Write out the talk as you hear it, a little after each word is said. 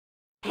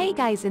Hey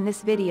guys, in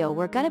this video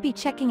we're gonna be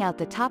checking out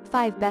the top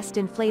 5 best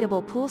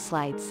inflatable pool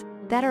slides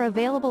that are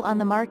available on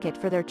the market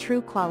for their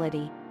true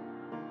quality.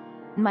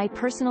 My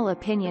personal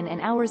opinion and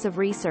hours of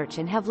research,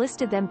 and have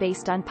listed them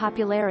based on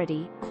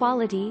popularity,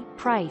 quality,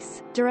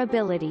 price,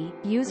 durability,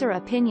 user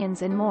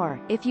opinions and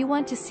more. If you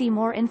want to see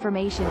more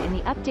information in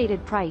the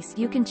updated price,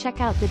 you can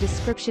check out the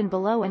description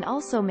below, and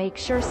also make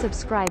sure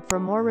subscribe for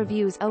more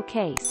reviews.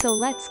 Okay, so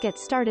let's get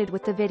started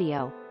with the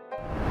video.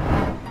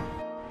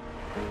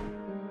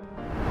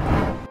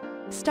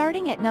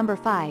 Starting at number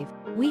 5,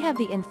 we have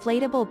the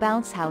inflatable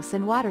bounce house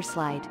and water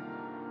slide.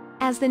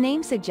 As the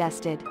name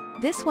suggested,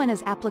 this one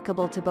is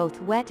applicable to both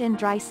wet and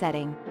dry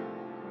setting.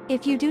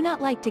 If you do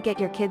not like to get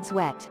your kids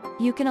wet,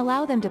 you can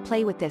allow them to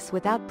play with this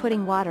without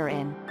putting water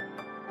in.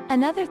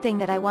 Another thing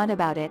that I want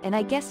about it, and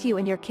I guess you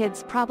and your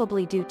kids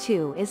probably do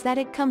too, is that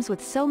it comes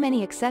with so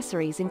many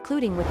accessories,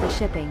 including with the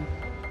shipping.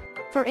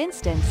 For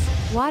instance,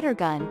 water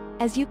gun,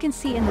 as you can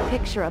see in the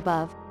picture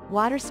above,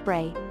 water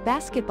spray,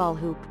 basketball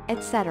hoop,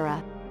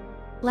 etc.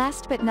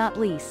 Last but not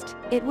least,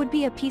 it would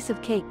be a piece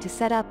of cake to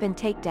set up and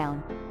take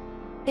down.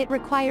 It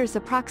requires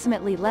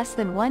approximately less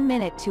than 1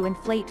 minute to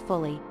inflate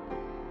fully.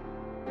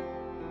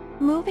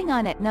 Moving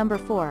on, at number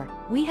 4,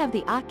 we have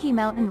the Ocky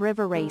Mountain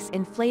River Race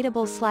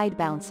Inflatable Slide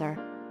Bouncer.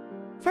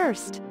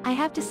 First, I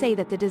have to say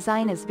that the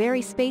design is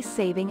very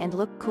space-saving and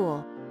look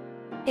cool.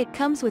 It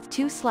comes with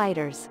 2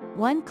 sliders,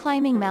 one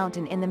climbing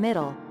mountain in the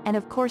middle, and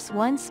of course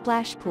one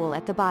splash pool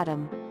at the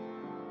bottom.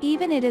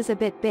 Even it is a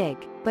bit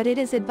big, but it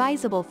is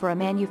advisable for a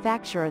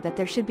manufacturer that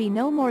there should be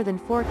no more than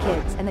 4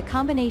 kids, and the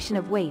combination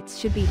of weights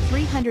should be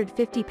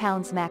 350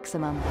 pounds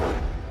maximum.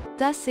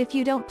 Thus, if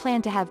you don't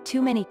plan to have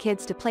too many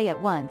kids to play at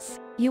once,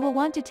 you will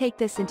want to take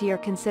this into your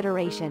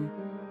consideration.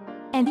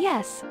 And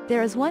yes,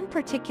 there is one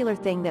particular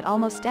thing that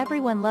almost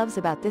everyone loves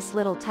about this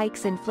little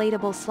Tykes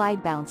inflatable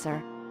slide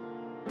bouncer.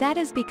 That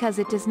is because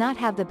it does not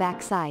have the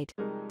backside.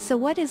 So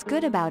what is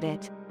good about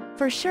it?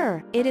 For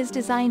sure, it is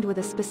designed with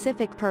a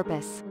specific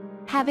purpose.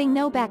 Having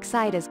no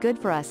backside is good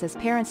for us as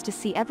parents to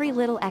see every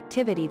little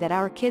activity that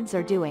our kids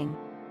are doing.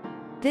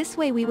 This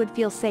way we would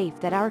feel safe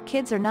that our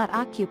kids are not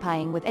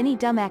occupying with any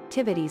dumb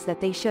activities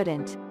that they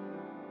shouldn't.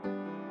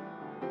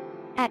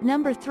 At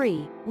number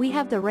 3, we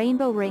have the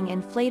Rainbow Ring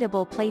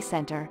Inflatable Play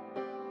Center.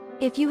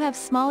 If you have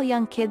small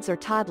young kids or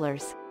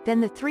toddlers, then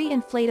the 3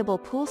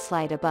 inflatable pool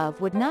slide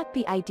above would not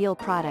be ideal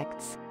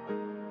products.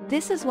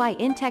 This is why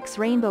Intex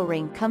Rainbow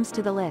Ring comes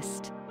to the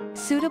list.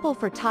 Suitable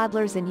for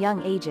toddlers and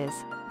young ages,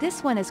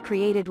 this one is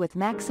created with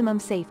maximum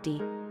safety.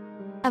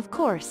 Of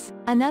course,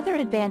 another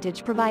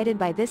advantage provided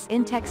by this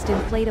Intex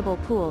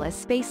inflatable pool is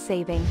space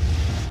saving.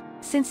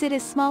 Since it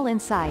is small in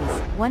size,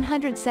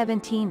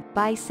 117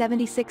 by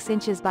 76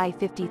 inches by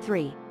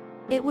 53,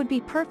 it would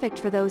be perfect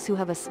for those who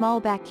have a small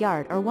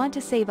backyard or want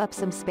to save up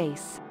some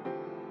space.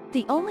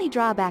 The only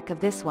drawback of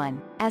this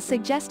one, as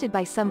suggested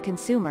by some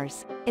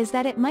consumers, is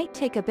that it might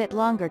take a bit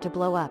longer to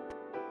blow up.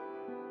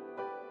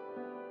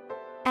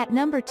 At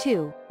number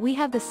 2, we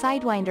have the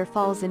Sidewinder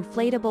Falls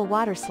Inflatable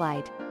Water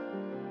Slide.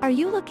 Are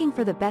you looking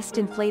for the best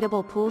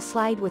inflatable pool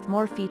slide with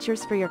more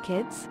features for your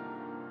kids?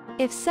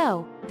 If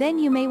so, then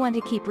you may want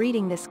to keep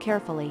reading this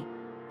carefully.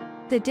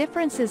 The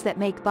differences that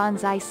make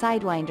Bonsai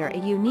Sidewinder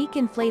a unique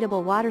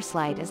inflatable water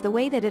slide is the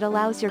way that it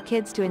allows your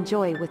kids to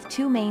enjoy with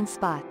 2 main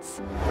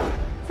spots.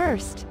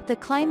 First, the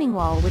climbing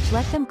wall, which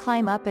let them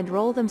climb up and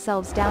roll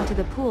themselves down to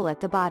the pool at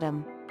the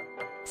bottom.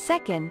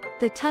 Second,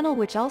 the tunnel,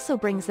 which also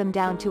brings them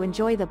down to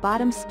enjoy the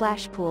bottom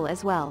splash pool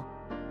as well.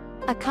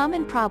 A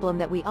common problem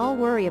that we all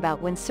worry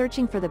about when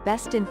searching for the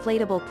best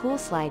inflatable pool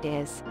slide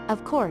is,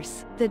 of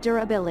course, the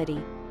durability.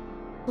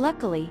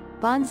 Luckily,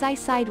 Bonsai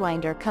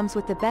Sidewinder comes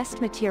with the best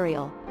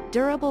material,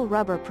 durable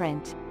rubber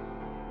print.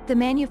 The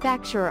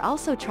manufacturer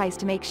also tries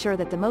to make sure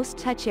that the most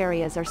touch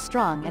areas are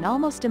strong and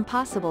almost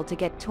impossible to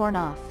get torn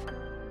off.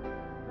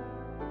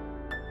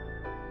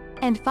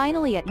 And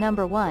finally, at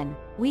number 1,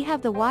 we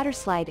have the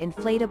Waterslide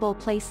Inflatable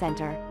Play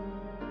Center.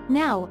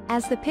 Now,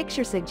 as the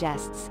picture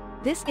suggests,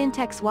 this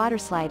Intex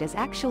waterslide is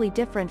actually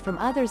different from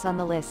others on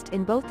the list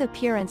in both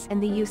appearance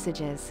and the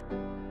usages.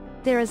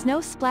 There is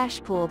no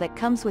splash pool that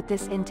comes with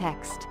this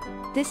Intex.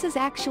 This is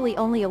actually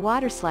only a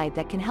waterslide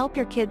that can help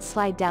your kids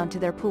slide down to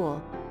their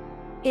pool.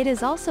 It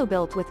is also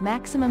built with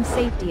maximum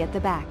safety at the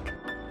back.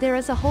 There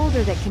is a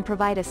holder that can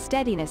provide a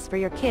steadiness for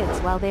your kids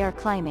while they are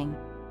climbing.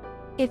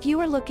 If you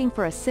are looking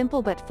for a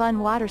simple but fun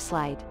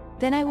waterslide,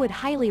 then I would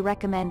highly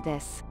recommend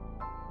this.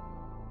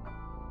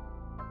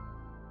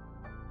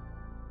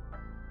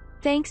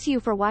 Thanks you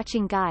for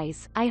watching,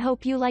 guys. I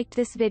hope you liked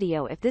this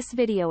video. If this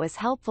video is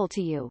helpful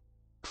to you,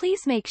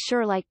 please make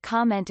sure like,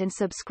 comment and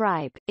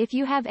subscribe. If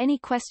you have any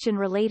question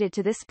related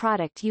to this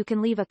product, you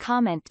can leave a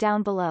comment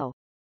down below.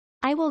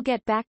 I will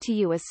get back to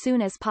you as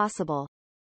soon as possible.